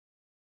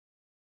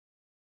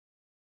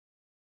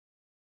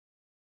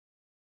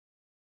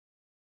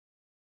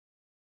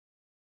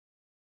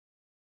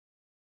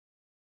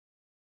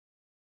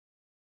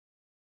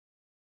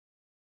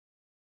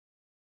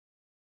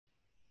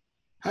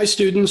Hi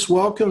students,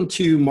 welcome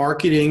to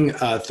Marketing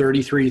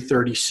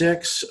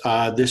 3336.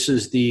 This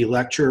is the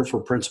lecture for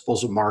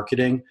Principles of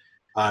Marketing,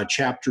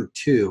 Chapter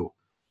 2.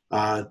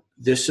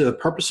 The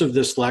purpose of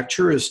this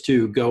lecture is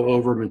to go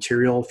over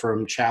material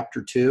from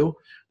Chapter 2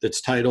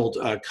 that's titled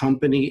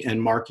Company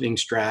and Marketing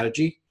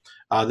Strategy.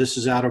 This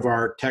is out of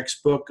our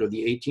textbook of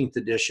the 18th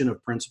edition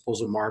of Principles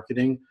of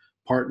Marketing,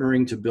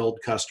 Partnering to Build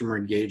Customer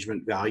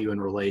Engagement, Value,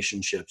 and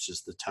Relationships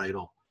is the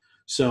title.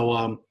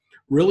 So,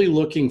 really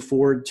looking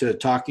forward to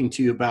talking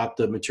to you about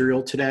the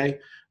material today.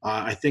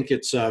 I think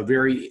it's a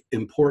very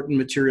important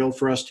material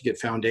for us to get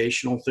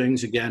foundational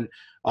things. Again,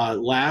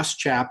 last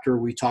chapter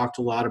we talked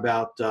a lot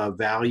about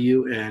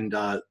value and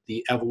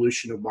the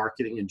evolution of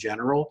marketing in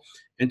general.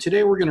 And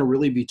today we're going to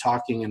really be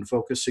talking and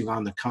focusing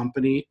on the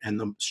company and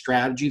the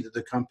strategy that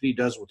the company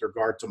does with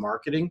regard to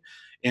marketing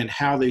and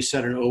how they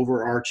set an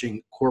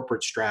overarching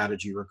corporate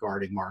strategy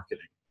regarding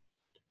marketing.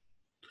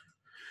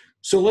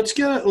 So let's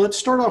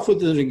start off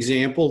with an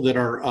example that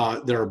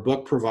our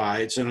book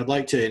provides, and I'd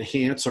like to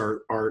enhance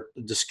our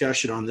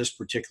discussion on this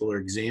particular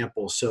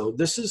example. So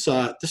this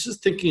is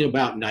thinking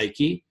about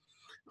Nike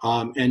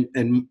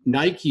and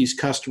Nike's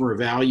customer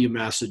value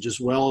message as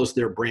well as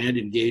their brand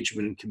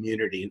engagement and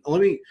community. And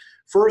let me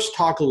first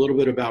talk a little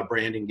bit about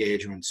brand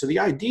engagement. So the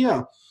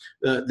idea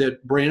that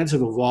brands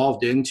have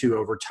evolved into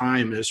over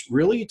time is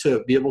really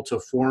to be able to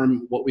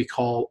form what we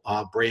call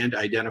brand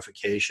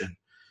identification.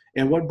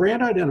 And what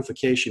brand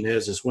identification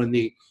is when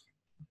the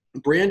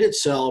brand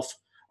itself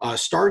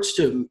starts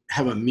to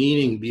have a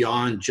meaning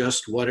beyond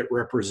just what it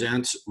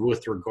represents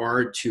with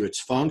regard to its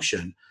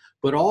function,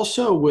 but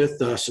also with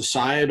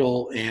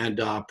societal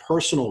and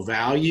personal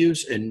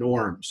values and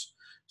norms.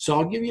 So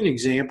I'll give you an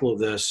example of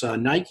this.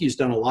 Nike's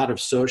done a lot of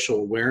social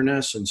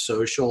awareness and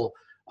social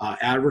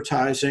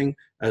advertising,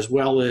 as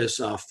well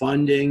as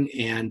funding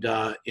and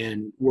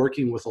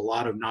working with a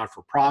lot of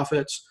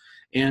not-for-profits.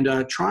 And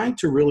trying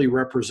to really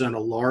represent a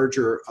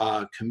larger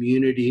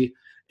community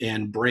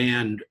and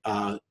brand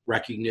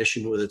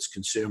recognition with its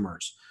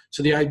consumers.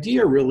 So the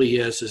idea really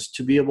is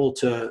to be able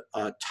to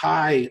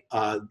tie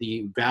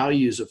the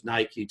values of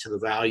Nike to the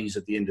values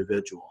of the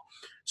individual.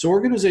 So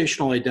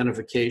organizational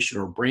identification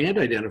or brand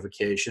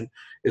identification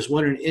is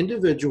when an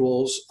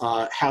individual's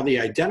how they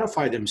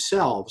identify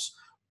themselves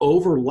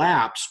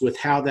overlaps with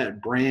how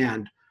that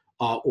brand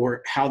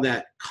or how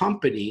that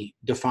company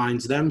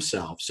defines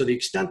themselves. So the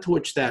extent to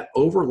which that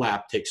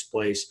overlap takes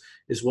place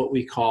is what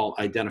we call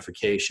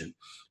identification.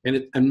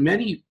 And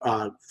many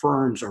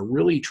firms are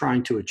really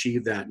trying to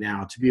achieve that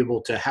now, to be able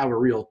to have a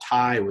real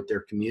tie with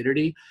their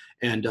community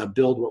and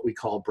build what we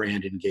call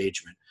brand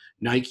engagement.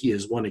 Nike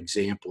is one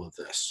example of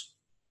this.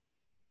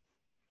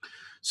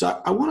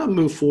 So I want to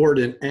move forward,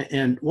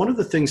 and one of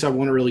the things I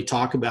want to really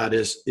talk about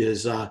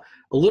is a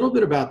little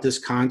bit about this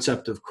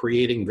concept of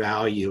creating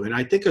value. And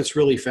I think it's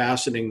really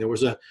fascinating. There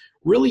was a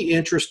really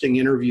interesting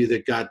interview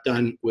that got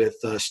done with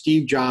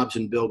Steve Jobs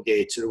and Bill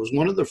Gates. It was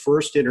one of the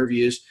first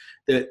interviews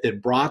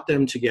that brought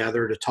them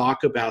together to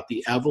talk about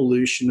the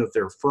evolution of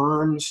their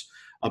firms,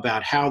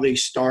 about how they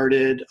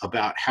started,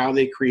 about how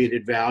they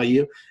created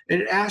value.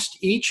 And it asked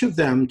each of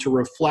them to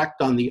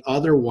reflect on the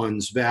other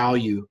one's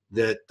value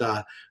that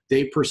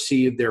they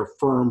perceived their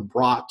firm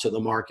brought to the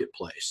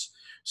marketplace.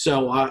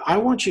 So I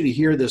want you to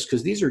hear this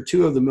because these are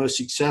two of the most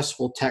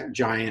successful tech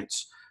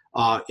giants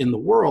in the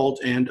world.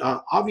 And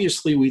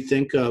obviously we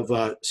think of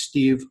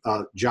Steve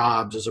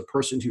Jobs as a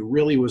person who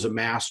really was a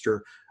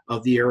master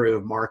of the area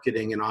of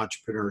marketing and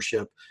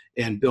entrepreneurship.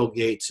 And Bill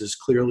Gates is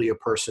clearly a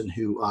person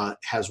who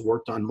has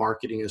worked on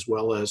marketing as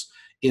well as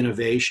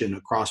innovation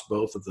across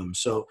both of them.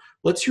 So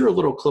let's hear a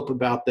little clip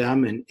about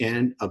them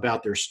and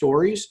about their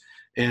stories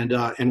and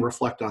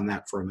reflect on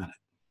that for a minute.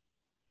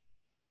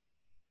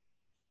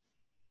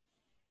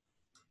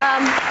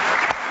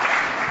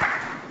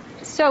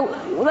 So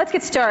let's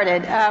get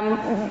started.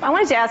 I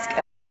wanted to ask,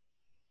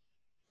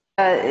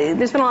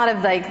 there's been a lot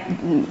of like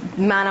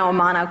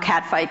mano-a-mano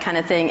catfight kind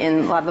of thing in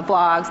a lot of the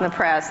blogs and the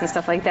press and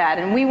stuff like that.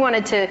 And we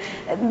wanted to,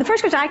 the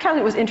first question I kind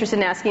of was interested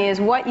in asking is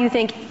what you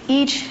think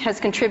each has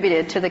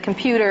contributed to the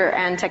computer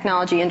and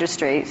technology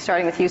industry,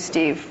 starting with you,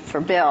 Steve,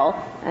 for Bill,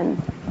 and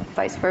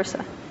vice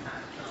versa.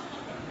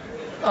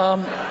 Well,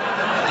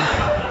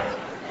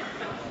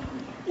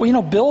 you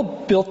know, Bill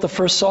built the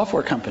first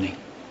software company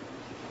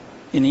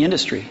in the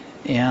industry,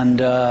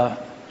 and I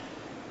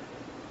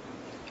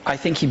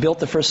think he built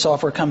the first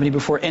software company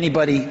before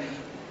anybody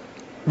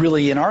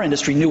really in our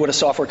industry knew what a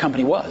software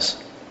company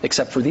was,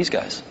 except for these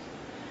guys.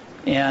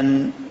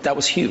 And that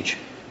was huge.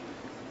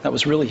 That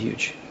was really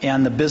huge.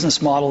 And the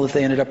business model that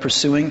they ended up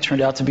pursuing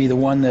turned out to be the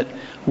one that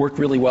worked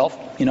really well,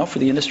 you know, for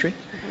the industry.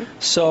 Mm-hmm.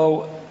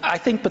 So I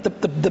think, but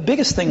the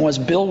biggest thing was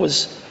Bill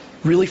was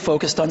really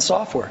focused on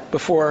software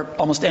before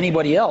almost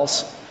anybody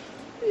else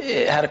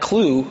had a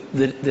clue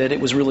that it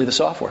was really the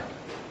software.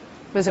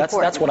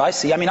 That's what I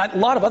see. I mean, a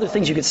lot of other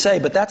things you could say,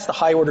 but that's the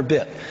high order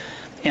bit.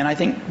 And I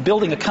think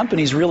building a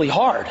company is really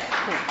hard,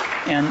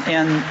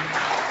 and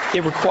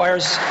it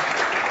requires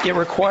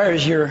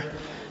your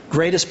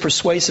greatest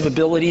persuasive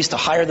abilities to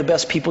hire the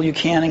best people you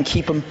can and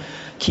keep them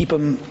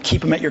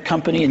at your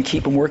company and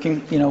keep them working,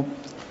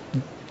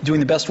 doing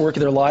the best work of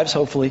their lives,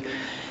 hopefully.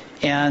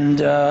 And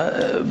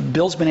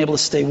Bill's been able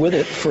to stay with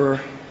it for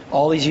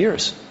all these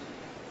years.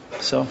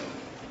 So,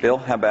 Bill,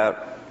 how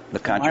about the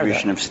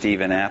contribution of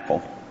Steve and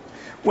Apple?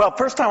 Well,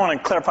 first I want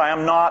to clarify,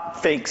 I'm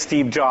not fake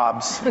Steve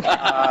Jobs.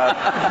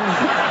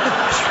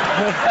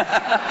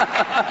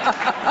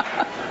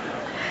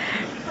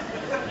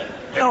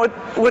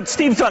 What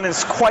Steve's done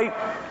is quite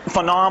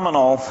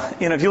phenomenal.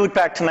 If you look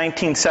back to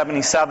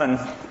 1977,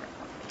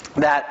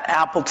 that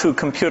Apple II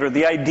computer,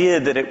 the idea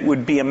that it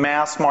would be a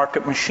mass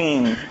market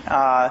machine,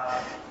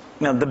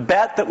 the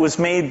bet that was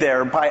made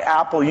there by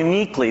Apple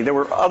uniquely, there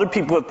were other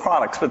people with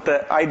products, but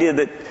the idea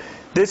that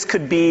this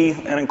could be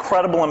an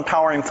incredible,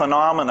 empowering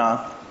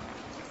phenomena,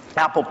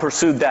 Apple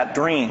pursued that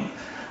dream.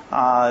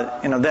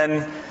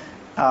 Then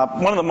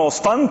one of the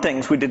most fun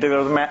things we did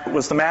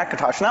was the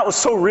Macintosh, and that was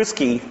so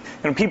risky.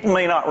 People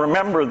may not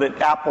remember that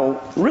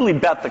Apple really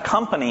bet the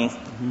company.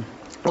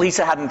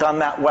 Lisa hadn't done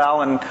that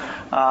well,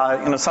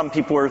 and some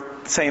people were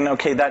saying,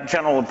 okay, that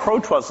general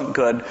approach wasn't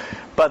good.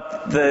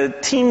 But the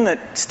team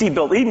that Steve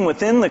built, even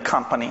within the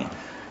company,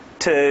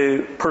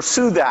 to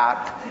pursue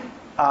that,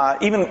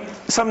 even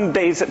some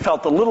days it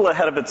felt a little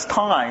ahead of its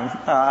time.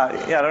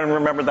 I don't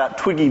remember that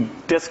Twiggy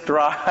disk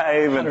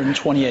drive.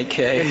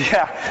 128K.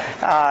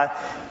 Yeah.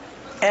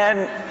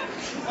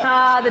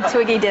 The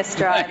Twiggy disk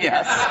drive,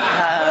 yes.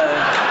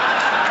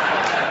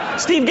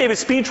 Steve gave a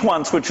speech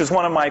once, which is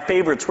one of my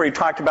favorites, where he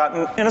talked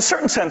about, in a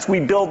certain sense, we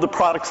build the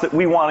products that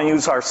we want to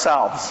use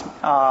ourselves.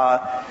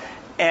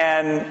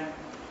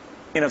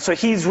 So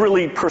he's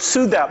really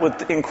pursued that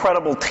with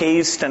incredible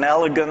taste and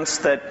elegance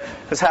that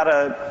has had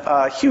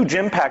a huge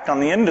impact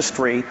on the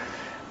industry.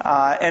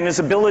 And his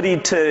ability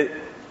to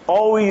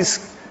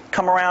always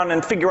come around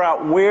and figure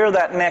out where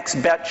that next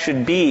bet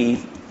should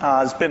be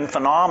has been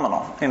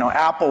phenomenal.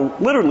 Apple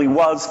literally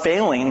was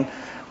failing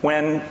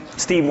when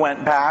Steve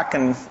went back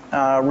and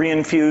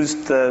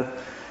reinfused the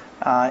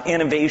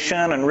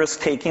innovation and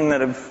risk-taking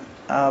that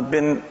have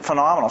been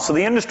phenomenal. So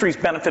the industry's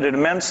benefited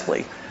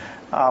immensely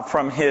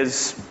from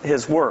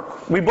his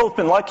work. We've both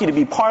been lucky to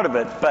be part of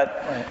it,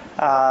 but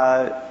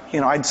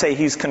I'd say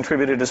he's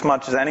contributed as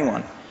much as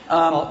anyone.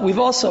 We've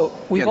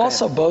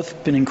also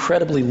both been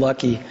incredibly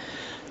lucky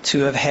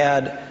to have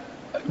had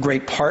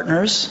great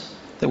partners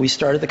that we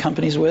started the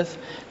companies with,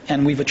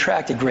 and we've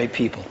attracted great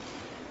people.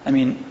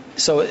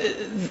 So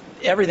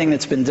everything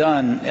that's been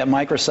done at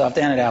Microsoft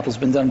and at Apple has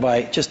been done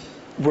by just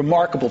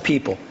remarkable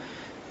people,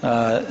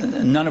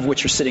 none of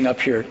which are sitting up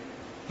here,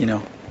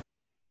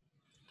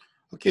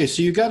 Okay,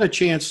 so you got a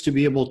chance to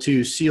be able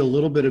to see a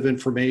little bit of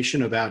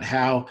information about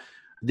how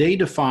they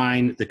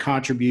define the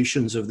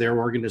contributions of their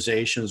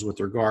organizations with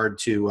regard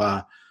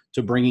to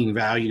bringing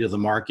value to the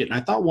market. And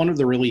I thought one of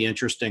the really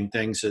interesting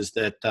things is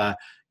that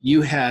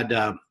you had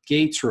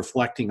Gates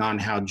reflecting on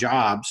how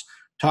Jobs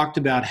talked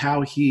about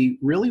how he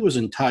really was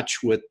in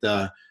touch with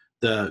the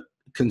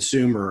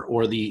consumer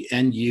or the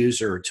end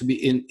user, to be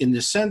in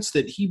the sense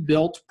that he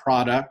built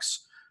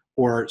products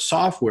or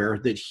software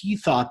that he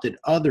thought that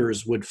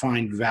others would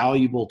find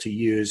valuable to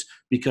use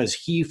because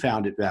he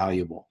found it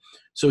valuable.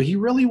 So he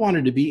really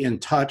wanted to be in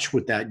touch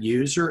with that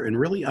user and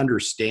really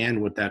understand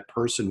what that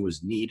person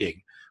was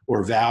needing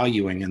or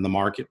valuing in the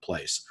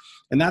marketplace.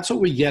 And that's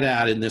what we get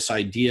at in this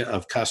idea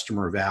of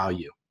customer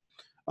value.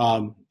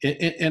 And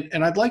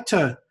I'd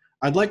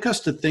like us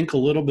to think a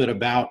little bit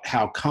about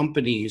how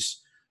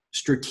companies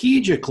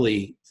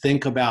strategically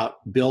think about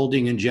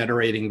building and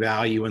generating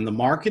value, and the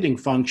marketing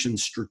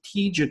functions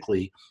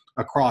strategically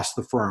across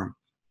the firm.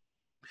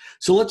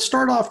 So let's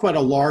start off with a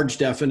large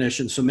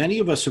definition. So many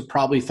of us have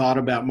probably thought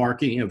about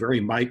marketing a very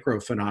micro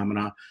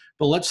phenomena,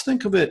 but let's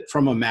think of it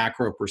from a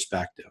macro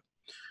perspective.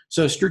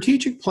 So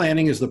strategic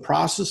planning is the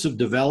process of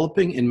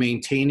developing and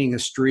maintaining a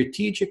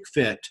strategic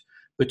fit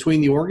between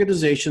the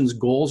organization's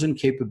goals and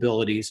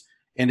capabilities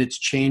and its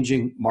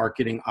changing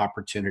marketing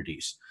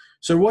opportunities.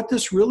 So what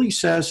this really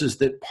says is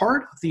that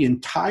part of the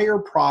entire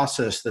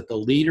process that the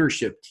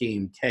leadership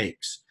team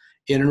takes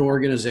in an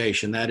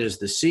organization, that is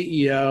the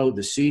CEO,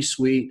 the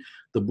C-suite,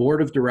 the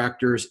board of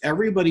directors,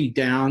 everybody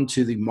down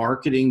to the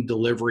marketing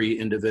delivery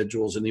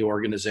individuals in the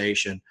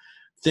organization,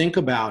 think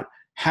about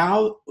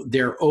how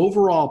their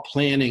overall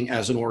planning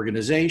as an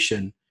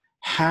organization,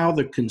 how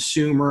the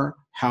consumer,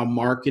 how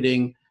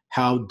marketing,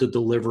 how to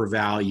deliver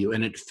value,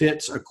 and it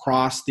fits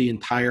across the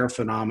entire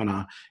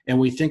phenomena. And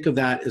we think of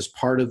that as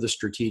part of the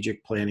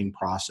strategic planning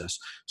process.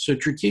 So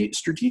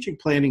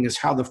strategic planning is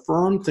how the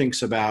firm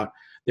thinks about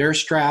their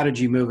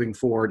strategy moving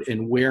forward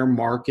and where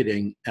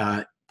marketing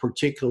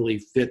particularly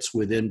fits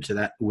within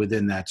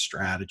that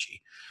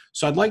strategy.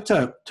 So I'd like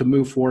to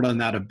move forward on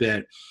that a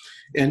bit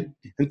and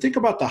think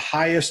about the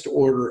highest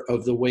order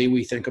of the way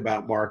we think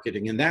about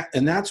marketing. And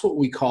that's what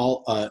we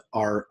call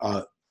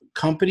our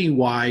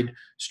company-wide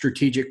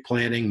strategic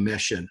planning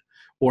mission,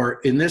 or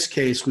in this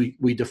case,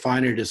 we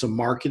define it as a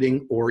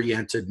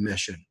marketing-oriented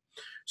mission.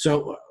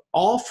 So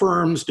all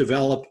firms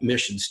develop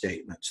mission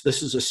statements.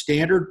 This is a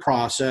standard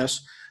process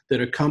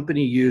that a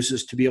company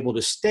uses to be able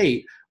to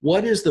state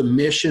what is the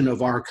mission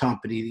of our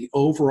company, the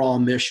overall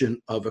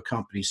mission of a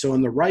company. So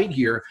on the right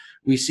here,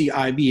 we see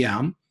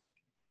IBM.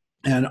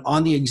 And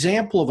on the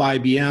example of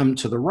IBM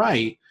to the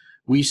right,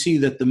 we see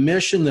that the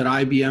mission that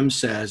IBM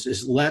says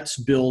is let's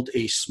build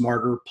a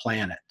smarter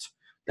planet.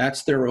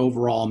 That's their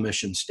overall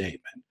mission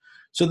statement.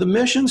 So the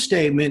mission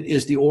statement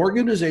is the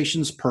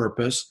organization's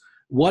purpose,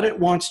 what it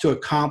wants to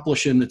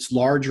accomplish in its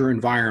larger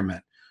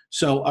environment.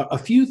 So a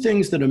few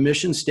things that a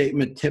mission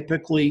statement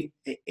typically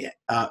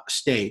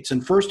states.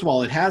 And first of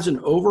all, it has an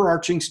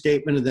overarching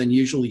statement and then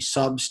usually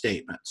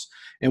sub-statements.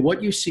 And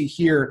what you see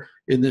here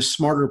in this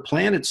Smarter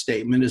Planet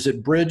statement is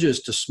it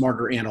bridges to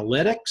smarter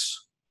analytics,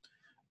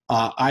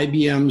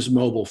 IBM's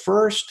mobile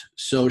first,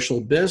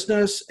 social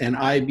business, and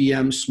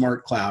IBM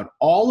Smart Cloud.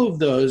 All of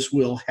those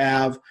will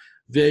have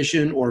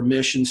vision or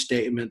mission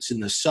statements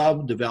in the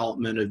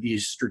sub-development of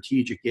these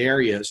strategic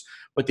areas,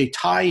 but they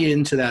tie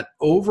into that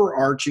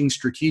overarching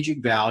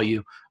strategic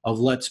value of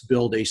let's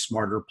build a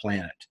smarter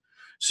planet.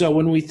 So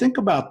when we think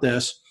about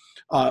this,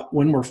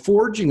 when we're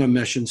forging a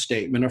mission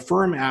statement, a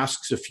firm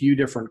asks a few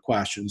different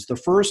questions. The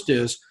first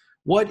is,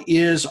 what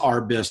is our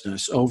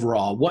business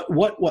overall?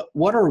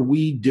 What are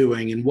we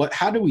doing, and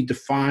how do we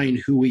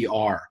define who we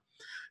are?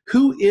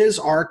 Who is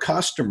our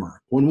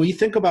customer? When we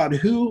think about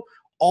who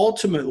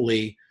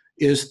ultimately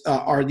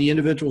are the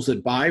individuals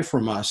that buy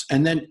from us,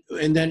 and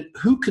then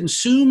who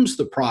consumes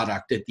the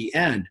product at the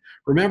end.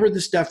 Remember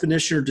this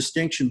definition or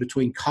distinction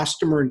between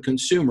customer and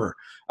consumer.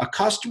 A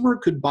customer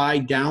could buy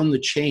down the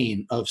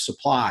chain of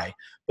supply,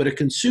 but a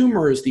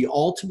consumer is the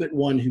ultimate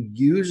one who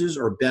uses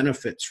or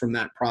benefits from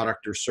that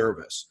product or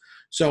service.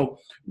 So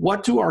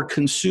what do our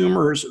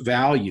consumers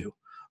value?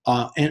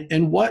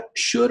 And what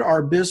should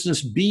our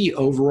business be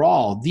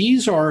overall?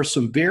 These are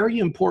some very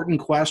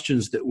important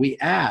questions that we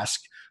ask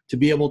to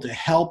be able to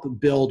help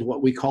build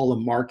what we call a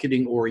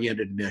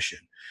marketing-oriented mission.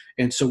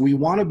 And so we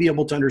want to be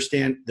able to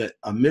understand that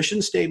a mission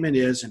statement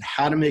is and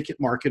how to make it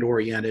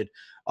market-oriented.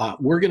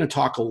 We're going to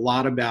talk a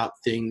lot about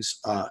things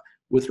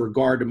with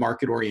regard to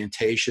market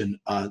orientation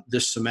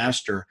this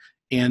semester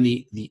and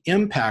the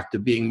impact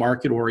of being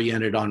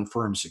market-oriented on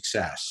firm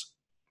success.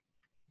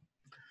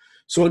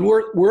 So when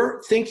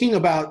we're thinking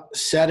about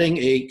setting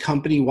a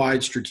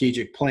company-wide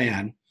strategic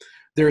plan,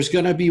 there's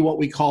going to be what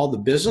we call the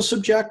business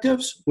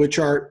objectives, which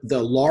are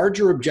the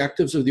larger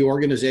objectives of the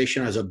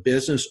organization as a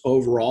business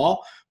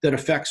overall that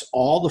affects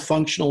all the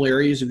functional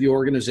areas of the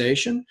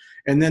organization.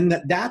 And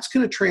then that's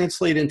going to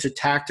translate into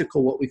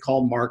tactical, what we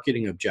call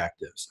marketing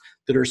objectives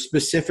that are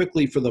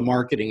specifically for the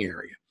marketing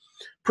area.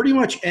 Pretty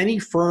much any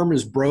firm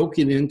is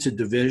broken into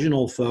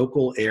divisional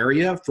focal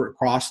area for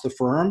across the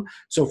firm.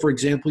 So for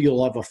example,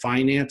 you'll have a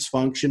finance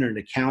function, an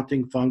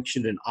accounting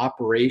function, an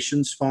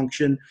operations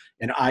function,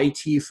 an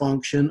IT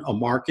function, a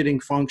marketing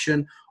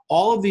function.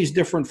 All of these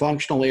different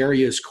functional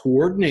areas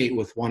coordinate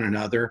with one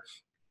another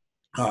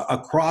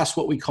across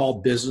what we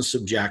call business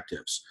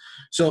objectives.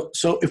 So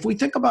if we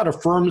think about a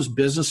firm's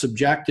business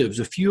objectives,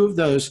 a few of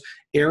those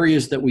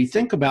areas that we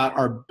think about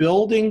are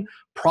building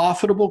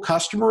profitable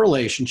customer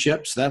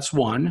relationships. That's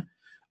one.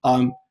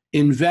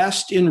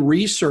 Invest in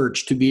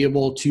research to be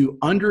able to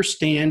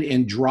understand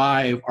and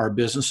drive our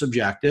business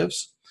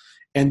objectives,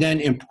 and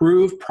then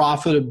improve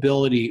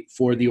profitability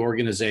for the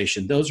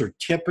organization. Those are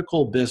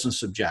typical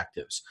business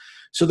objectives.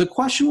 So the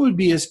question would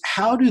be is,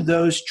 how do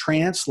those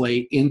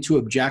translate into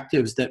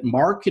objectives that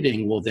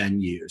marketing will then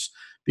use?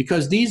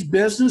 Because these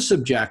business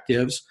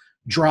objectives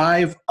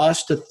drive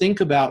us to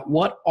think about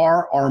what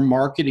are our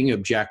marketing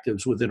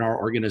objectives within our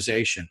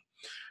organization.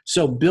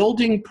 So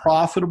building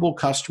profitable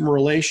customer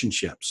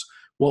relationships.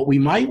 What we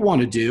might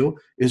want to do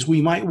is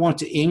we might want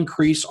to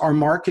increase our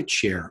market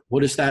share.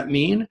 What does that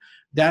mean?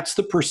 That's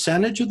the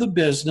percentage of the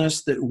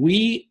business that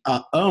we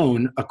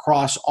own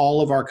across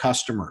all of our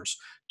customers.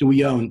 Do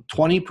we own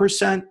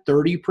 20%,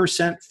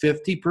 30%,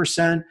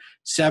 50%,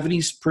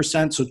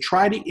 70%? So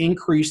try to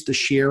increase the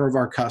share of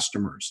our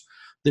customers.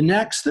 The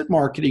next that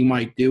marketing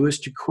might do is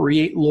to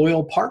create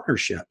loyal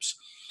partnerships.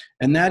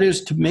 And that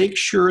is to make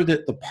sure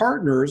that the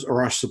partners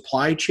or our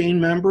supply chain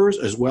members,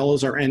 as well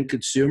as our end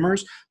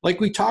consumers, like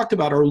we talked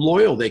about, are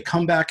loyal. They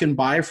come back and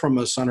buy from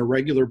us on a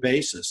regular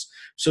basis.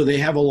 So they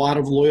have a lot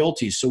of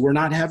loyalty. So we're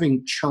not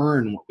having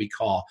churn, what we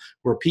call,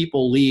 where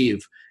people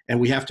leave and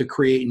we have to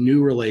create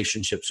new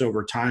relationships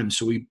over time.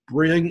 So we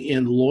bring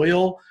in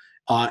loyal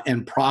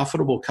and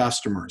profitable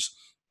customers.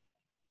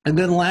 And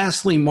then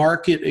lastly,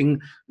 marketing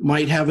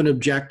might have an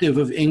objective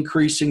of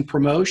increasing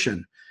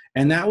promotion.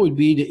 And that would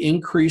be to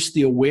increase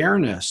the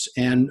awareness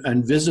and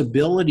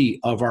visibility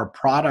of our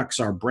products,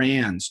 our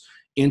brands,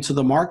 into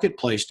the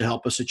marketplace to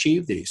help us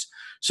achieve these.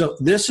 So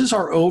this is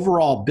our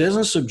overall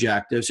business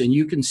objectives, and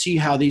you can see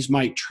how these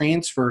might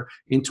transfer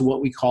into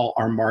what we call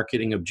our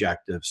marketing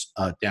objectives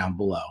down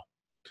below.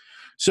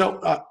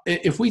 So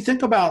if we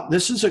think about,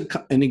 this is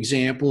an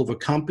example of a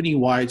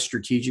company-wide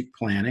strategic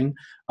planning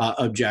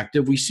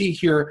objective. We see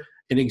here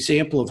an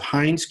example of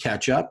Heinz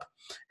Ketchup.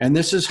 And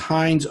this is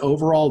Heinz'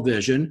 overall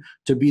vision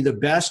to be the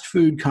best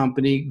food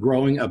company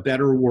growing a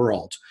better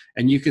world.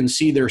 And you can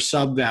see their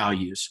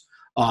sub-values.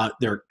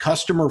 They're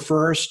customer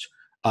first,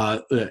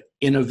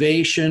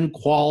 innovation,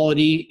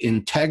 quality,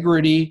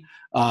 integrity,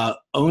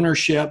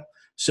 ownership.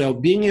 So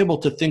being able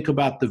to think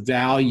about the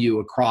value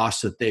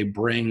across that they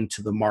bring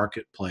to the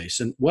marketplace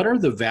and what are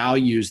the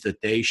values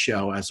that they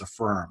show as a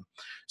firm.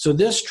 So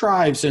this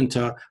drives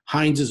into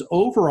Heinz's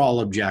overall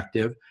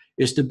objective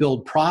is to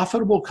build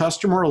profitable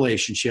customer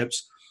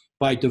relationships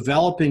by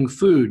developing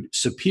food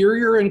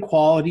superior in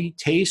quality,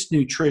 taste,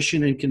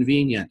 nutrition, and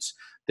convenience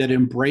that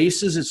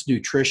embraces its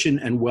nutrition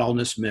and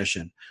wellness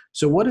mission.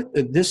 So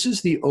this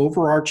is the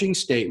overarching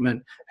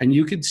statement, and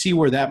you can see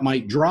where that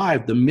might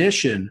drive the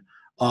mission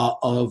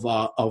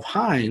of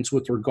Heinz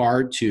with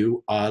regard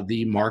to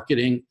the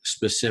marketing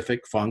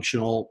specific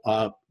functional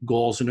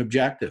goals and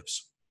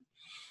objectives.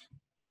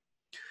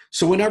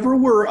 So whenever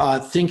we're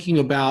thinking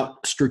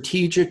about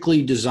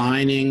strategically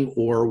designing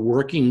or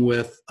working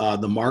with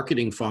the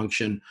marketing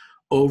function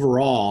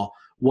overall,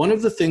 one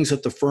of the things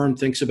that the firm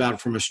thinks about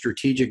from a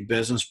strategic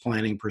business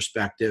planning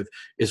perspective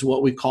is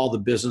what we call the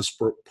business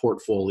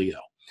portfolio.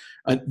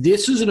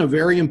 This is a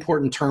very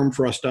important term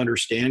for us to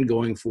understand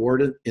going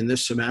forward in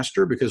this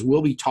semester because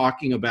we'll be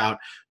talking about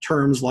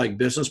terms like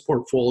business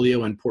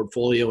portfolio and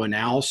portfolio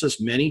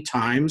analysis many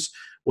times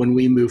when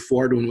we move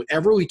forward,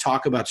 whenever we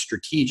talk about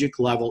strategic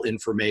level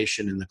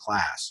information in the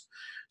class.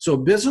 So a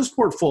business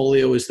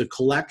portfolio is the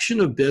collection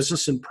of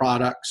businesses and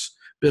products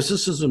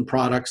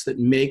that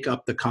make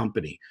up the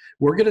company.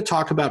 We're going to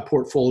talk about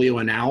portfolio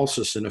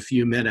analysis in a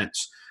few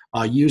minutes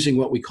using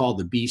what we call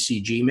the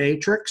BCG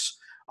Matrix.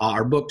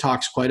 Our book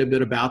talks quite a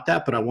bit about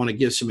that, but I want to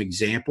give some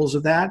examples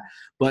of that.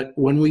 But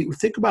when we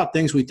think about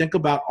things, we think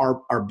about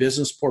our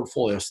business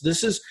portfolio. So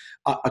this is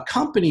a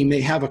company may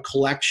have a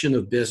collection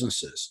of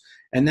businesses,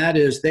 and that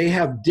is they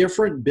have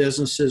different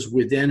businesses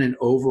within an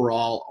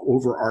overall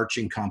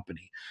overarching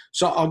company.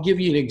 So I'll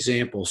give you an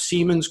example.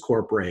 Siemens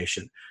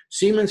Corporation.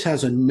 Siemens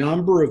has a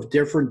number of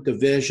different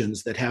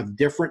divisions that have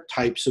different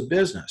types of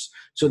business.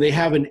 So they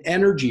have an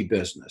energy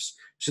business.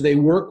 So they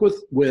work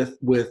with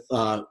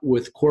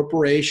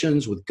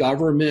corporations, with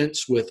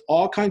governments, with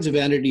all kinds of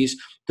entities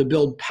to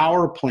build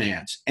power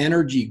plants,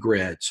 energy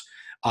grids,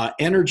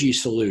 energy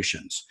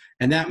solutions.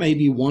 And that may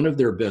be one of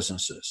their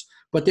businesses.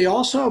 But they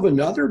also have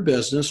another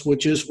business,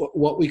 which is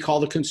what we call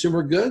the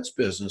consumer goods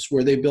business,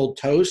 where they build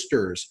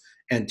toasters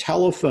and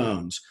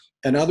telephones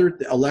and other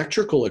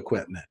electrical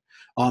equipment.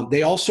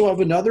 They also have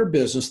another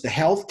business, the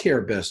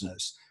healthcare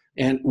business.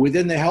 And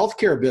within the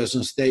healthcare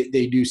business, they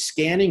do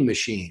scanning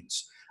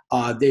machines.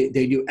 They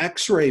do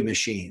x-ray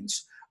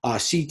machines,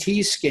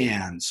 CT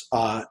scans,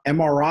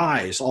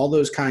 MRIs, all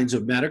those kinds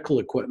of medical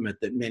equipment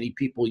that many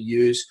people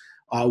use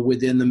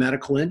within the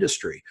medical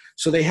industry.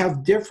 So they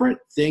have different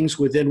things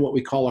within what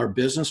we call our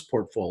business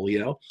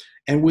portfolio.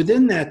 And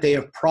within that, they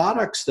have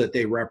products that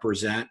they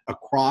represent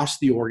across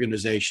the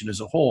organization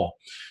as a whole.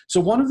 So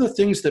one of the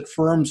things that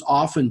firms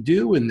often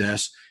do in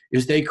this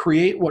is they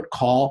create what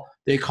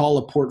they call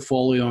a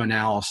portfolio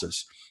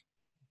analysis.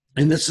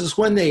 And this is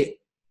when they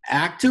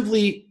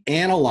actively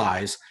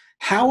analyze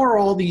how are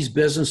all these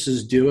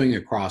businesses doing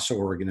across our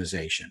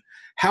organization?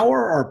 How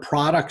are our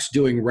products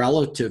doing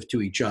relative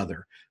to each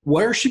other?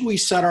 Where should we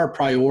set our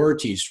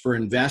priorities for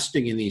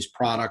investing in these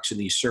products and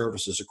these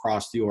services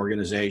across the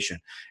organization?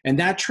 And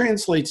that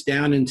translates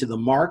down into the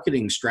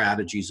marketing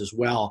strategies as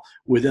well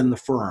within the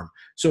firm.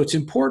 So it's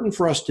important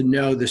for us to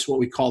know this, what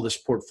we call this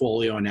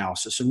portfolio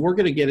analysis. And we're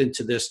going to get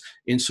into this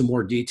in some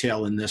more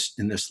detail in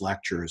this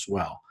lecture as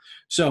well.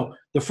 So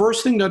the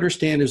first thing to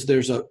understand is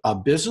there's a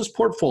business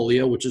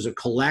portfolio, which is a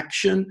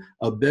collection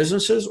of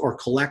businesses or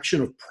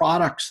collection of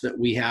products that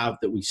we have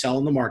that we sell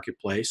in the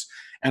marketplace.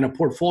 And a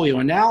portfolio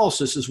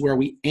analysis is where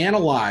we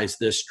analyze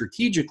this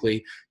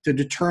strategically to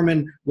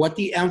determine what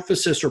the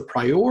emphasis or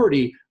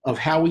priority of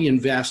how we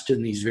invest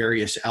in these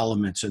various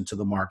elements into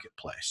the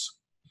marketplace.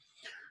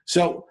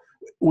 So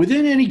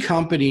within any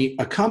company,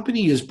 a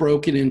company is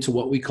broken into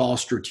what we call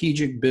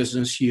strategic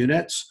business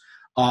units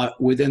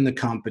within the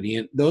company,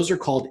 and those are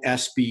called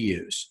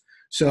SBUs.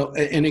 So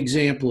an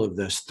example of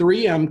this,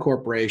 3M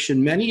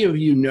Corporation, many of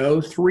you know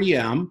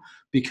 3M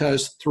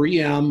because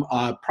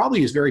 3M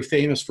probably is very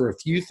famous for a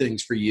few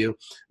things for you.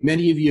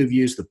 Many of you have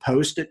used the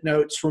Post-it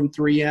notes from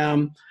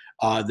 3M,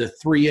 the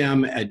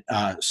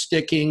 3M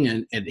sticking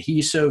and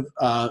adhesive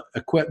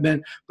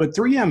equipment, but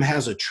 3M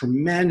has a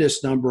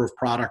tremendous number of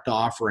product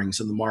offerings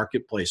in the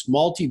marketplace,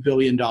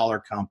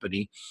 multi-billion-dollar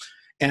company.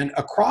 And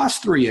across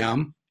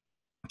 3M,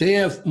 they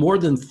have more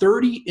than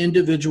 30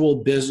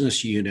 individual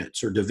business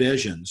units or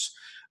divisions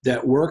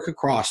that work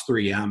across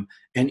 3M,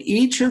 and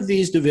each of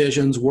these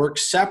divisions work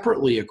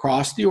separately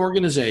across the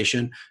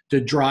organization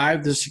to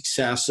drive the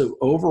success of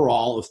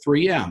overall of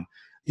 3M.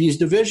 These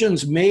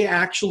divisions may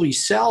actually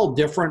sell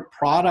different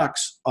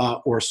products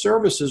or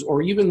services,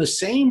 or even the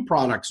same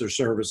products or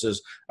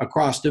services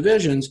across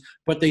divisions,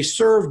 but they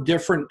serve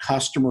different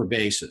customer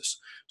bases.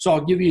 So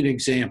I'll give you an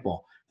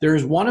example.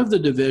 There's one of the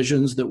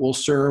divisions that will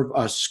serve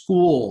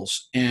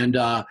schools and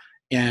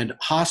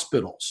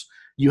hospitals.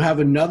 You have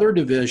another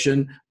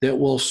division that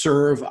will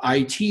serve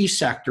IT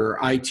sector,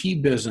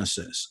 IT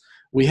businesses.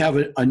 We have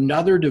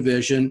another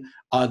division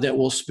that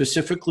will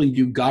specifically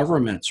do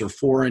governments or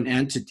foreign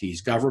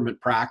entities, government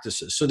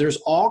practices. So there's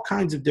all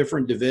kinds of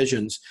different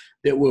divisions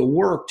that will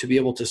work to be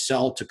able to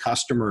sell to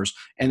customers,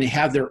 and they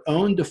have their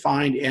own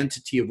defined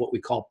entity of what we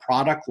call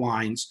product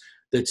lines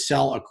that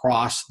sell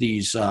across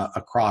these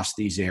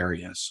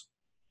areas.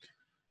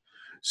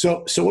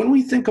 So when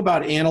we think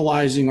about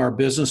analyzing our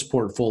business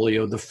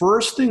portfolio, the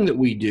first thing that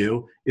we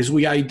do is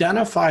we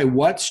identify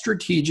what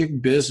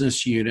strategic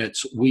business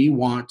units we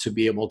want to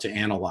be able to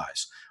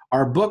analyze.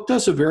 Our book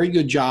does a very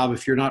good job,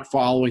 if you're not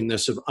following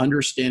this, of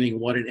understanding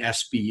what an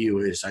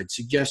SBU is. I'd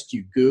suggest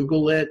you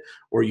Google it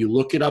or you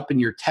look it up in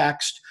your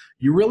text.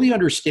 You really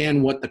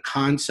understand what the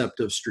concept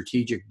of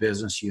strategic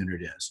business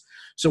unit is.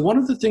 So one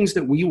of the things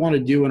that we want to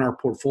do in our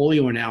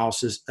portfolio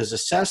analysis is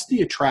assess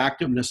the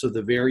attractiveness of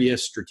the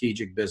various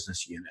strategic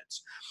business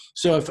units.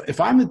 So if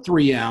I'm at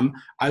 3M,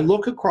 I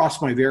look across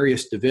my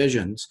various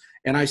divisions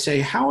and I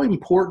say, how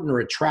important or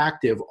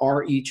attractive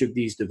are each of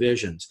these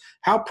divisions?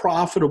 How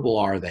profitable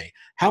are they?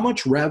 How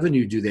much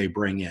revenue do they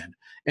bring in?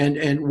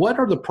 And what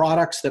are the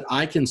products that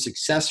I can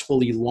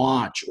successfully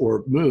launch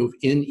or move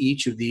in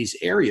each of these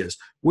areas?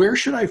 Where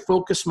should I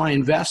focus my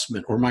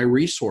investment or my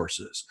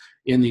resources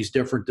in these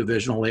different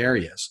divisional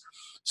areas?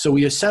 So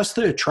we assess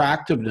the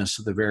attractiveness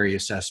of the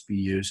various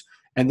SBUs,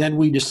 and then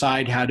we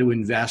decide how to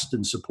invest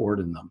and support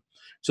in them.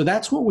 So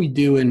that's what we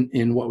do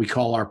in what we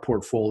call our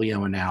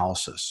portfolio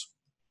analysis.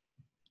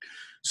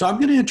 So I'm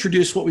going to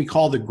introduce what we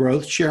call the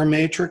growth share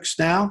matrix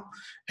now.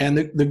 And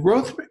the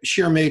growth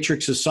share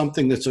matrix is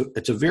something it's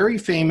a very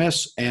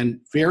famous and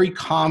very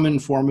common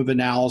form of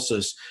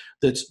analysis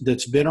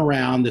that's been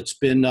around.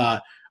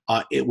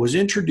 It was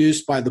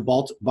introduced by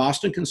the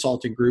Boston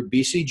Consulting Group,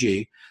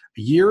 BCG,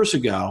 years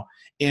ago,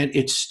 and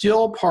it's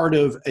still part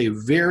of a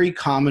very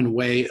common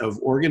way of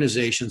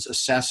organizations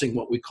assessing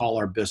what we call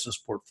our business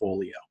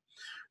portfolio.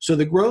 So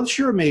the growth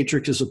share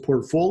matrix is a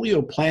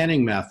portfolio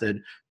planning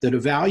method that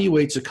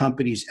evaluates a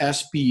company's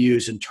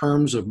SBUs in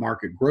terms of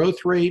market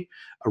growth rate,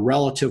 a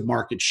relative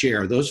market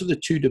share. Those are the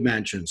two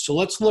dimensions. So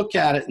let's look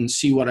at it and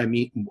see what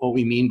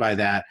we mean by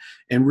that,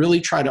 and really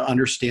try to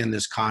understand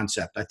this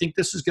concept. I think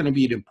this is going to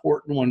be an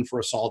important one for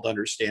us all to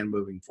understand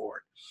moving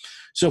forward.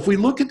 So if we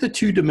look at the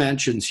two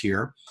dimensions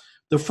here,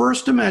 the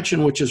first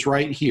dimension, which is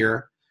right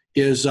here,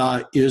 is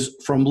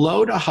from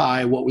low to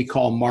high, what we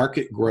call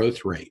market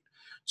growth rate.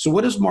 So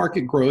what does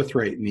market growth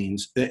rate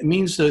means? It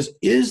means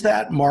is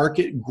that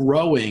market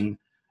growing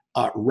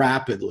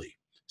rapidly?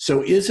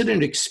 So is it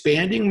an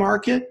expanding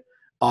market?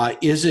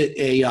 Is it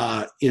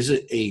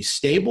a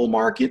stable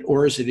market,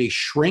 or is it a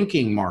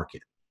shrinking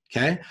market?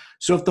 Okay.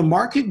 So if the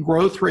market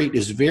growth rate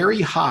is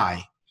very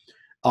high,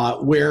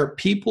 where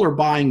people are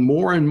buying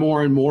more and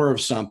more and more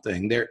of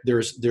something,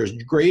 there's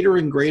greater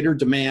and greater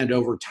demand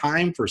over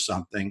time for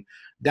something,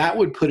 that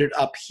would put it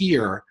up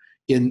here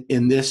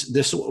in this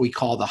is what we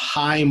call the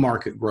high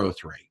market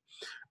growth rate.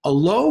 A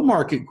low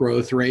market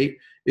growth rate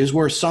is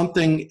where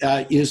something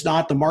is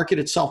not, the market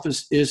itself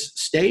is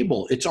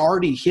stable. It's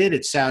already hit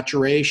its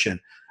saturation.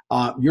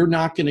 You're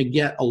not going to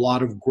get a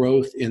lot of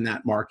growth in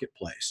that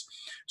marketplace.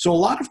 So a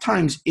lot of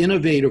times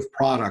innovative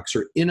products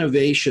or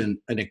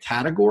innovation in a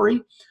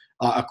category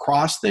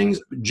across things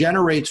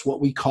generates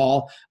what we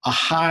call a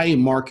high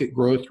market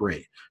growth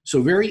rate. So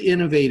very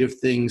innovative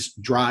things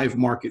drive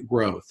market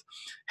growth.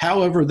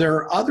 However, there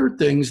are other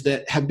things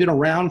that have been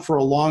around for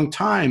a long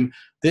time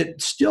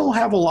that still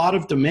have a lot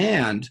of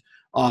demand,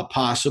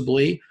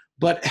 possibly,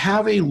 but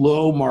have a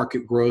low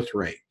market growth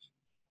rate.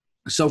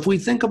 So if we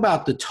think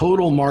about the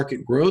total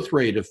market growth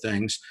rate of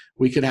things,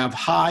 we could have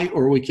high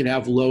or we could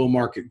have low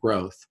market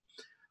growth.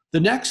 The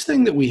next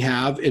thing that we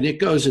have, and it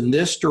goes in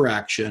this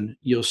direction,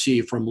 you'll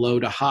see from low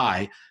to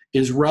high,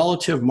 is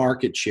relative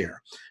market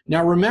share.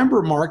 Now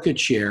remember market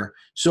share,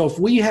 so if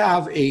we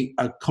have a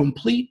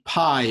complete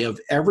pie of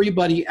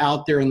everybody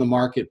out there in the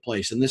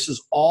marketplace, and this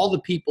is all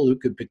the people who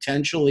could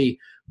potentially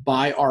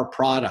buy our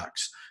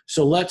products.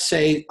 So let's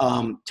say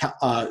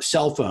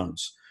cell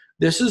phones.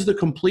 This is the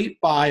complete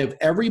buy of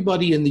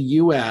everybody in the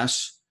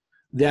US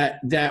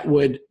that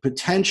would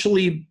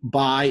potentially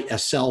buy a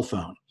cell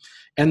phone.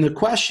 And the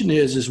question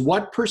is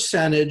what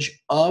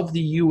percentage of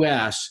the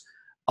US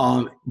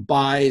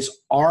buys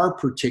our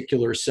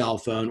particular cell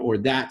phone or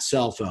that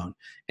cell phone?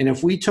 And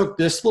if we took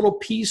this little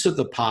piece of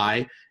the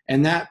pie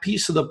and that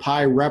piece of the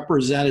pie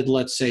represented,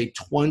 let's say,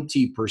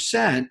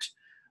 20%,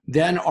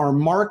 then our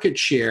market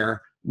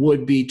share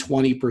would be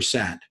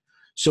 20%.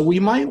 So we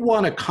might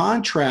want to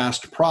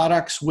contrast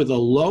products with a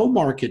low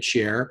market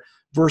share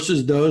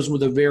versus those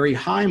with a very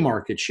high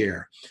market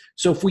share.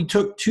 So if we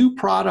took two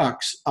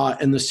products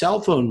in the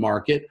cell phone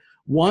market,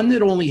 one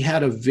that only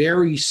had a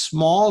very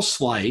small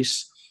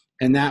slice,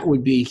 and that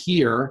would be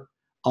here,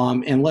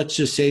 and let's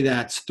just say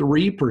that's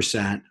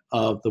 3%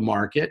 of the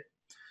market,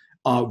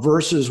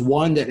 versus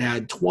one that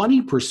had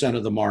 20%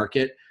 of the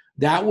market,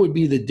 that would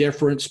be the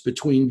difference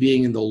between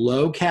being in the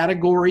low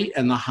category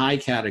and the high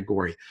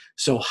category.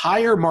 So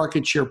higher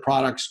market share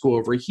products go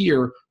over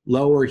here,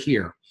 lower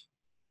here.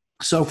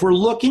 So if we're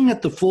looking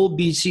at the full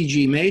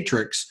BCG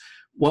matrix,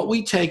 what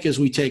we take is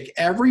we take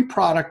every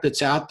product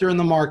that's out there in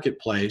the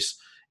marketplace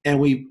and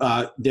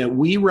that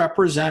we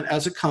represent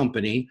as a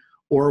company,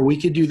 or we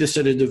could do this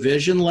at a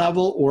division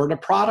level or at a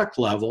product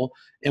level.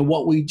 And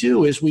what we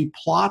do is we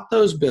plot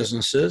those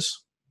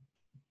businesses.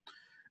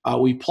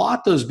 We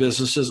plot those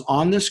businesses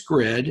on this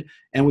grid,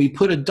 and we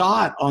put a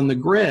dot on the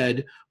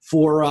grid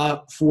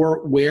for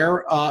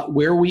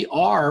where we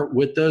are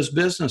with those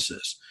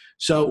businesses.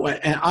 So,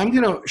 and I'm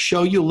going to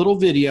show you a little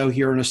video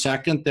here in a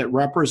second that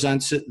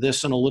represents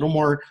this in a little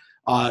more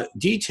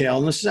detail.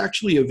 And this is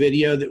actually a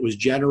video that was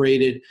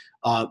generated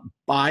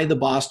by the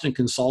Boston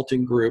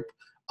Consulting Group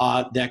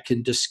that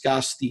can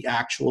discuss the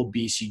actual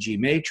BCG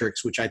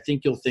matrix, which I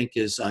think you'll think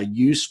is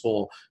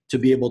useful to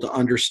be able to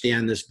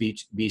understand this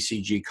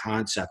BCG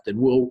concept. And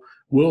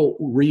we'll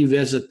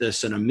revisit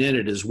this in a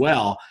minute as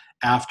well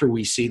after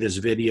we see this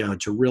video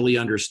to really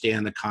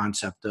understand the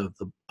concept of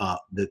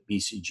the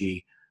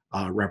BCG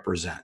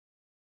represent.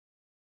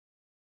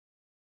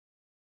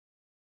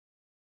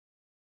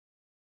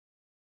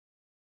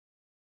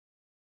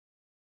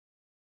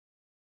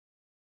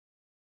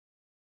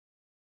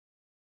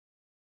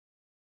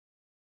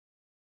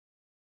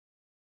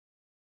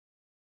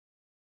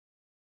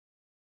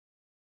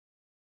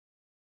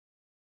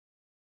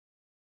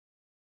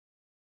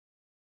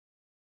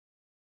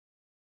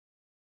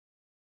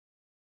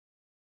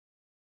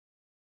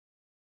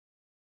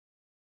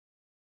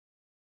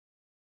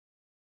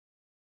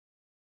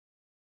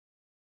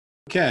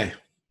 Okay,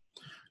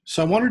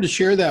 so I wanted to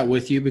share that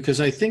with you because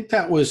I think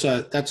that's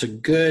a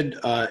good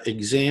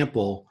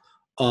example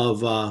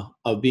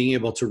of being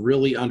able to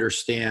really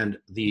understand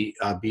the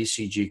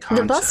BCG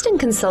concept. The Boston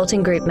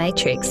Consulting Group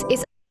matrix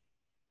is.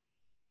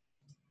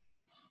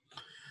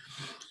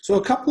 So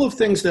a couple of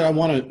things that I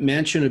want to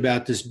mention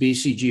about this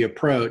BCG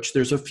approach.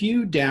 There's a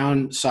few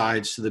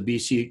downsides to the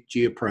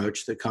BCG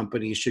approach that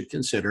companies should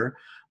consider.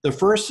 The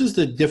first is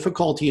the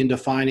difficulty in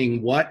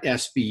defining what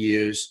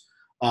SBUs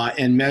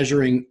and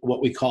measuring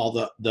what we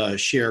call the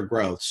share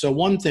growth. So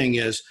one thing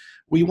is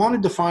we want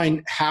to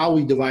define how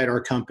we divide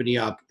our company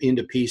up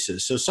into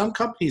pieces. So some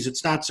companies,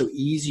 it's not so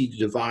easy to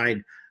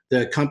divide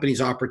the company's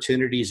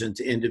opportunities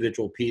into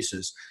individual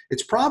pieces.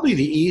 It's probably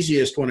the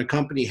easiest when a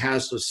company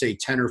has, let's say,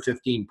 10 or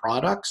 15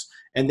 products,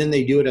 and then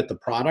they do it at the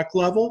product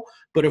level.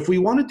 But if we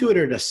want to do it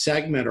at a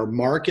segment or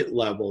market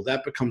level,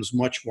 that becomes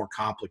much more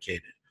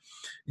complicated.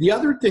 The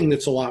other thing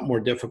that's a lot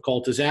more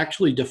difficult is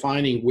actually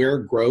defining where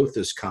growth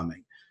is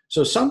coming.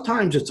 So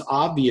sometimes it's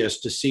obvious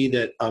to see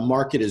that a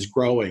market is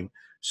growing.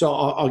 So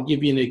I'll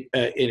give you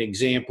an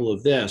example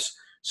of this.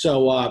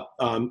 So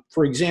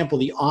for example,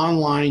 the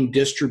online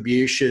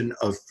distribution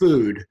of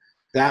food,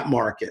 that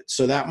market.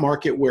 So that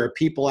market where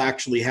people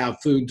actually have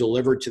food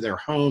delivered to their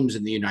homes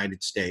in the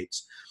United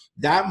States,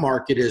 that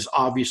market is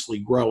obviously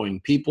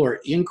growing. People are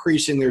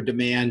increasing their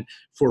demand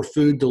for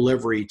food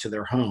delivery to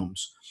their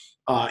homes.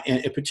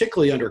 And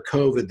particularly under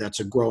COVID, that's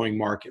a growing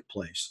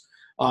marketplace.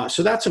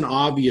 So that's an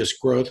obvious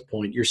growth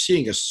point. You're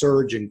seeing a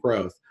surge in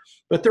growth.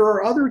 But there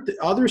are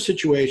other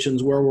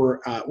situations where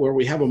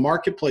we have a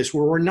marketplace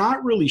where we're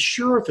not really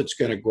sure if it's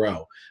going to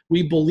grow.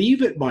 We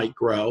believe it might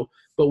grow,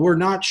 but we're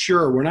not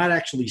sure. We're not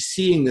actually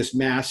seeing this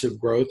massive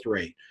growth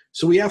rate.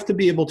 So we have to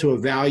be able to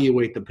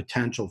evaluate the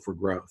potential for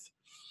growth.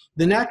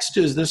 The next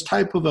is this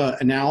type of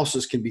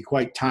analysis can be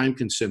quite time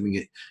consuming.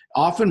 It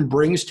often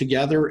brings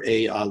together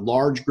a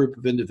large group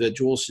of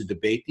individuals to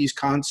debate these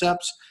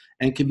concepts,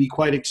 and can be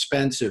quite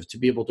expensive to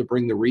be able to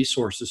bring the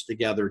resources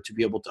together to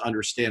be able to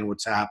understand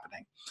what's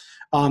happening.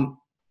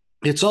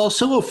 It's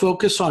also a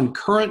focus on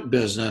current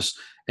business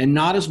and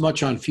not as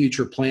much on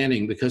future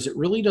planning, because it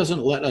really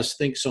doesn't let us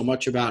think so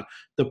much about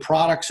the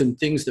products and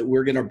things that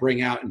we're going to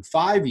bring out in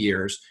 5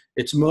 years.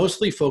 It's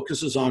mostly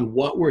focuses on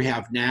what we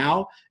have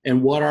now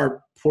and what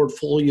our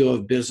portfolio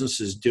of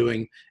business is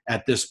doing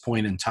at this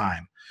point in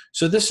time.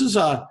 So this is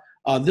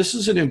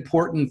an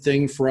important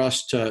thing for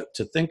us to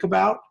think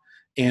about.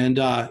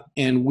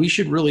 And we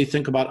should really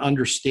think about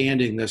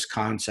understanding this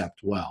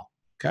concept well.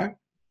 Okay.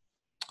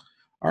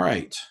 All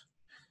right.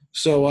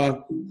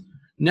 So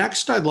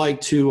next, I'd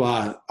like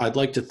to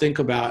think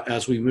about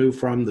as we move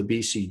from the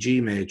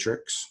BCG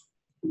matrix.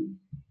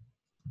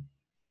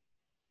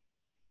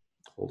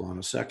 Hold on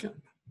a second.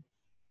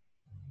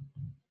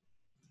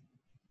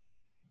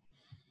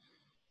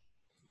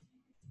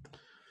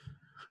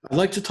 I'd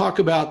like to talk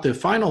about the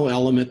final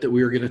element that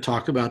we are going to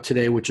talk about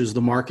today, which is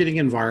the marketing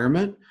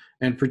environment.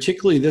 And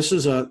particularly, this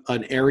is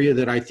an area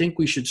that I think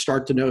we should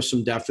start to know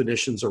some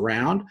definitions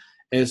around,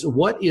 as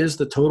what is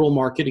the total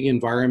marketing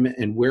environment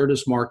and where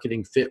does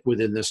marketing fit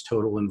within this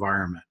total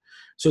environment?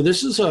 So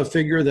this is a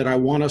figure that I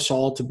want us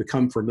all to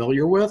become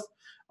familiar with,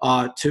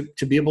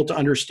 to be able to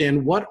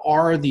understand what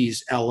are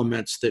these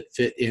elements that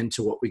fit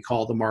into what we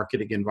call the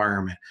marketing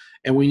environment.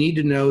 And we need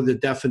to know the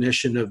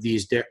definition of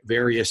these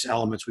various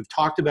elements. We've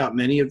talked about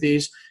many of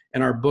these,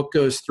 and our book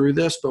goes through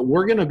this, but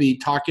we're going to be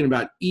talking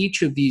about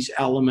each of these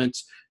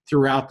elements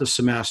throughout the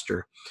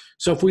semester.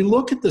 So if we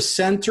look at the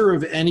center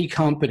of any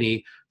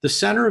company, The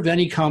center of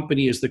any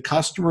company is the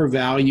customer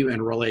value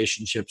and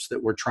relationships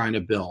that we're trying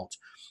to build.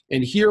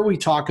 And here we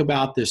talk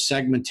about this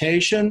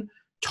segmentation,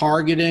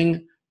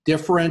 targeting,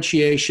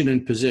 differentiation,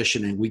 and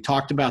positioning. We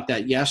talked about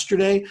that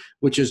yesterday,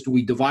 which is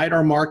we divide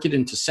our market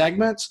into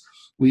segments.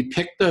 We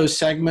pick those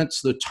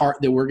segments that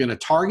we're going to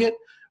target.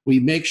 We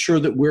make sure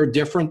that we're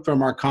different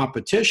from our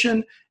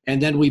competition,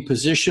 and then we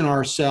position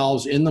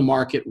ourselves in the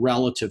market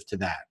relative to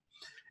that.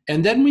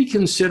 And then we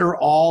consider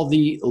all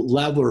the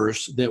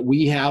levers that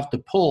we have to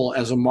pull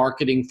as a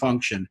marketing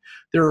function.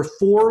 There are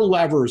 4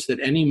 levers that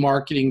any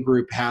marketing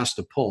group has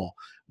to pull.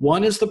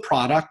 One is the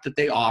product that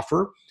they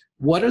offer.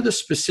 What are the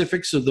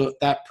specifics of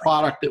that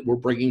product that we're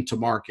bringing to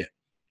market?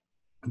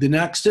 The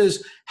next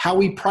is how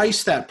we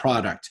price that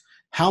product.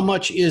 How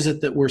much is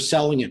it that we're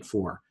selling it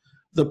for?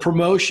 The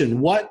promotion,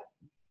 what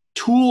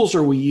tools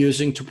are we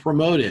using to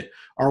promote it?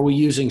 Are we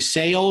using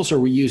sales? Are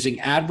we using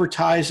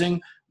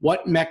advertising?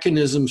 What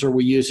mechanisms are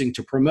we using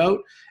to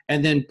promote?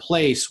 And then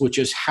place, which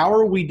is how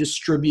are we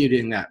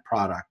distributing that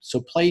product?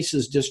 So place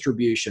is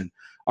distribution.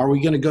 Are we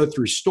going to go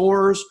through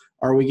stores?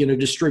 Are we going to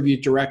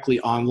distribute directly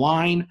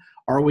online?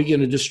 Are we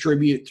going to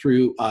distribute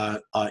through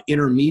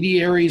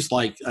intermediaries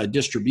like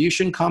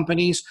distribution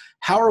companies?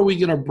 How are we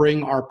going to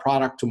bring our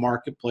product to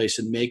marketplace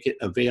and make it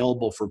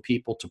available for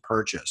people to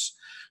purchase?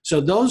 So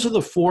those are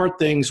the 4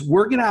 things.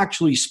 We're going to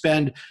actually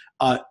spend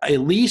at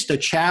least a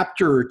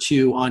chapter or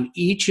 2 on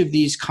each of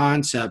these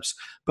concepts,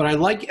 but I'd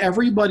like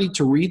everybody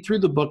to read through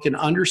the book and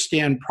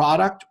understand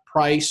product,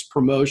 price,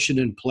 promotion,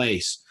 and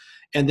place.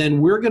 And then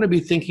we're going to be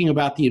thinking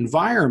about the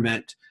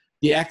environment,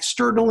 the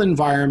external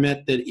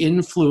environment that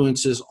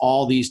influences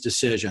all these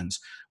decisions.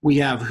 We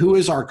have who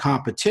is our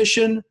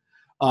competition,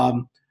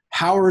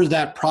 how is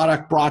that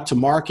product brought to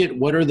market,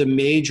 what are the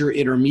major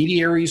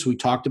intermediaries, we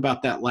talked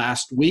about that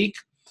last week,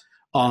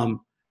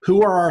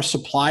 who are our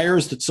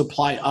suppliers that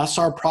supply us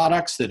our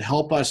products that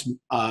help us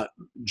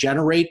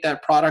generate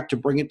that product to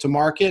bring it to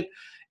market,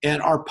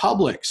 and our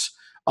publics.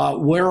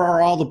 Where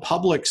are all the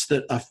publics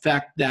that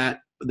affect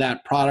that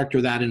product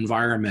or that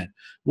environment?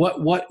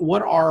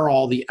 What are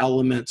all the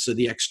elements of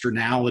the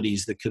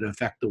externalities that could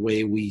affect the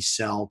way we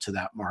sell to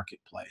that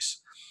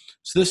marketplace?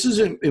 So this is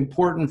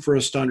important for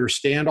us to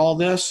understand all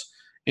this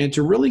and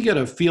to really get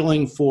a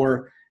feeling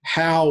for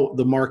how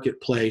the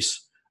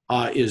marketplace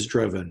is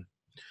driven.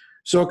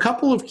 So a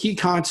couple of key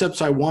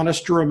concepts I want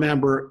us to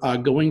remember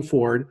going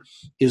forward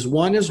is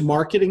one is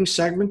marketing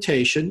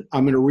segmentation.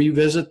 I'm going to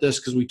revisit this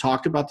because we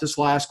talked about this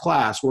last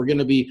class. We're going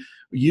to be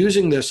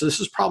using this. This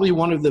is probably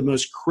one of the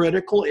most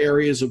critical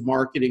areas of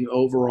marketing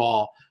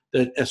overall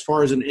that as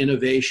far as an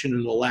innovation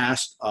in the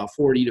last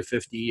 40 to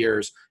 50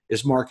 years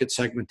is market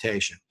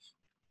segmentation.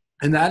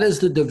 And that is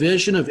the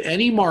division of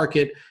any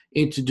market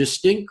into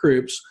distinct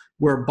groups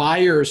where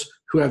buyers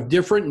who have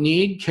different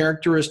need,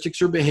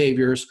 characteristics, or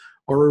behaviors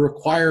or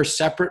require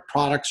separate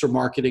products or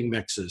marketing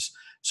mixes.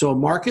 So a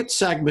market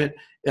segment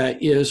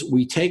is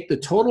we take the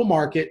total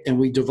market and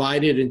we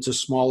divide it into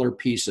smaller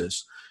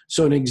pieces.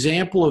 So an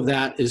example of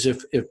that is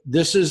if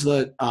this is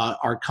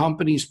our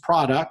company's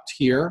product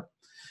here,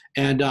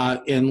 and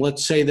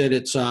let's say that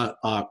it's a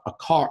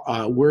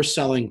car, we're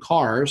selling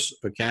cars,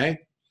 okay,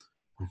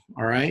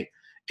 all right,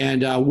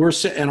 and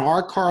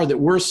our car that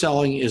we're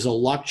selling is a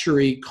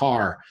luxury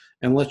car,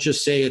 and let's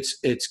just say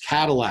it's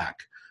Cadillac.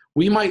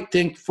 We might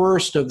think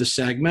first of the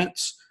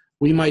segments.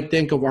 We might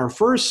think of our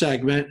first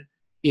segment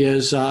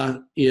is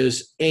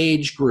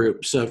age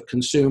groups of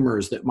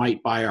consumers that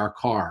might buy our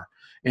car.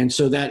 And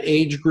so that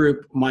age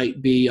group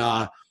might be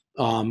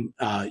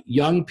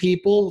young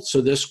people. So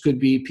this could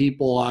be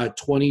people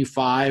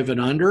 25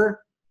 and under,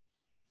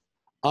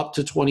 up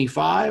to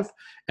 25.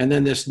 And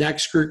then this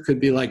next group could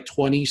be like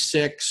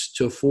 26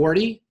 to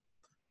 40.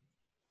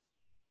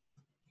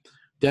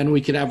 Then we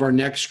could have our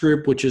next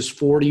group, which is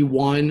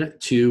 41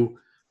 to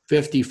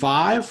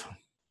 55.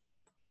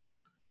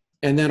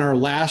 And then our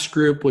last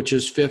group, which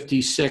is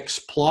 56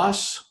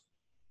 plus.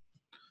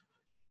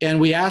 And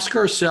we ask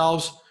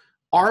ourselves,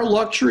 our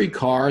luxury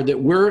car that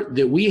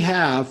we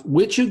have,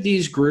 which of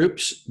these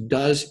groups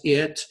does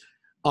it,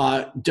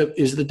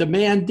 is the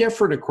demand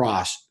different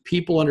across?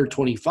 People under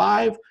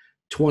 25,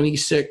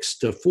 26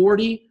 to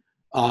 40,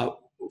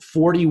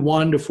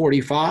 41 to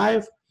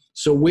 45.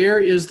 So where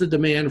is the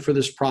demand for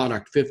this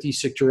product,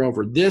 56 or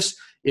over?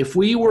 If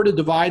we were to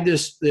divide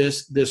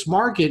this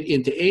market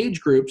into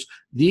age groups,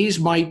 these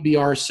might be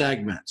our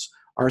segments.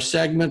 Our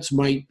segments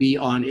might be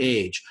on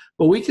age.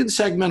 But we can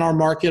segment our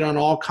market on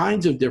all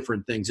kinds of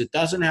different things. It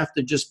doesn't have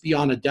to just be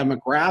on a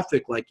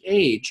demographic like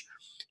age.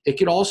 It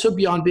could also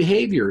be on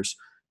behaviors.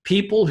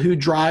 People who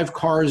drive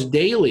cars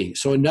daily.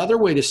 So another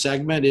way to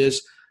segment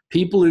is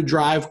people who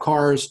drive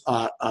cars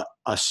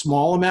a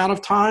small amount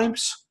of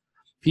times,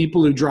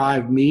 people who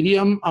drive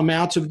medium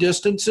amounts of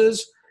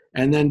distances,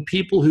 and then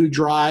people who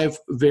drive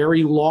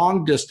very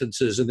long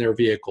distances in their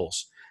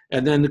vehicles.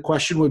 And then the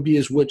question would be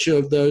is which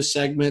of those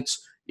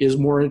segments is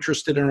more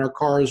interested in our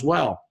car as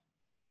well.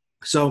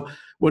 So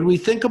when we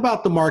think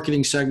about the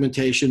marketing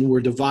segmentation,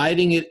 we're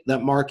dividing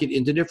that market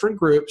into different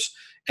groups,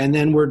 and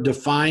then we're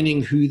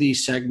defining who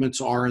these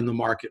segments are in the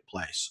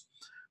marketplace.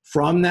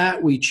 From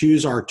that, we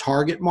choose our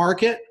target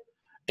market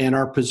and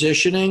our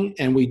positioning,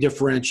 and we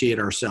differentiate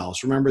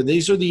ourselves. Remember,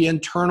 these are the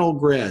internal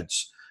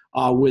grids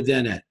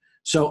within it.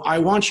 So I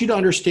want you to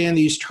understand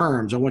these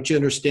terms. I want you to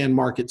understand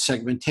market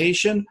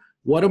segmentation,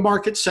 what a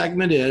market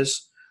segment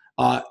is,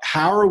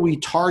 how are we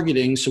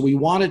targeting. So we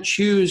want to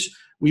choose,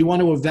 we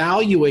want to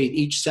evaluate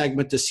each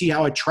segment to see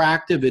how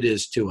attractive it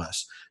is to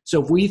us.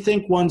 So if we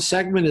think one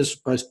segment is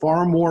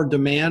far more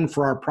demand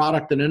for our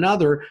product than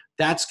another,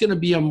 that's going to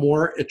be a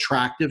more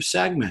attractive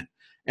segment.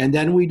 And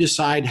then we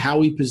decide how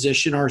we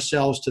position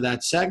ourselves to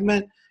that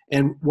segment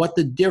and what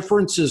the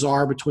differences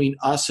are between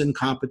us and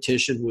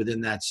competition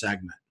within that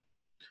segment.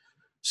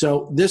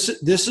 So this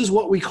is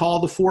what we call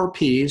the 4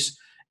 Ps.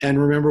 And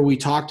remember, we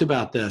talked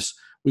about this.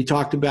 We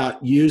talked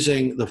about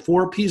using the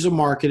 4 Ps of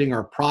marketing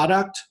are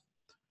product,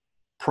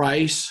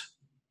 price,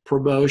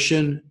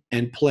 promotion,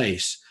 and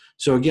place.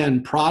 So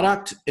again,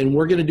 product, and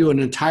we're going to do an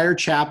entire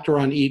chapter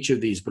on each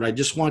of these, but I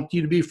just want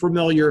you to be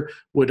familiar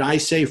when I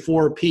say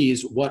 4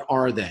 Ps, what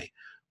are they?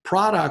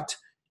 Product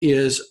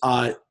is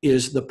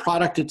the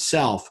product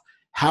itself.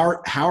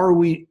 How are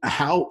we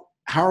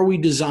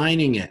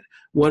designing it?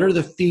 What are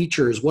the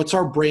features? What's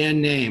our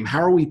brand name?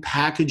 How are we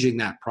packaging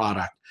that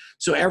product?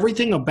 So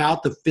everything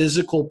about the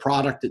physical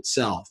product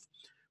itself.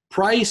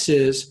 Price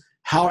is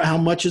how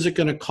much is it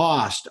going to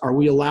cost? Are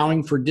we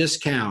allowing for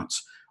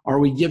discounts? Are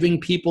we giving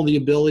people the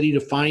ability to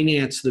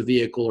finance the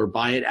vehicle or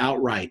buy it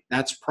outright?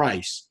 That's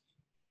price.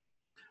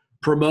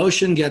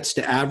 Promotion gets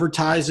to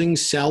advertising,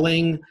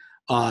 selling,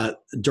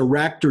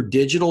 direct or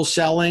digital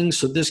selling.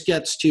 So this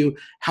gets to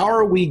how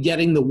are we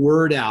getting the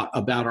word out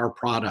about our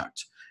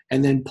product?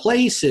 And then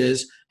place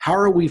is how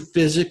are we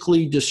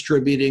physically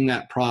distributing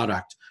that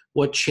product?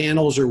 What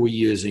channels are we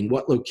using?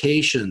 What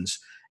locations?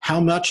 How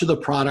much of the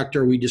product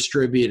are we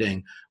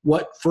distributing?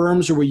 What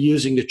firms are we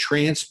using to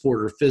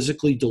transport or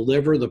physically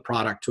deliver the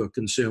product to a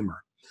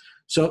consumer?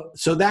 So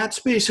that's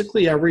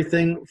basically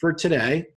everything for today.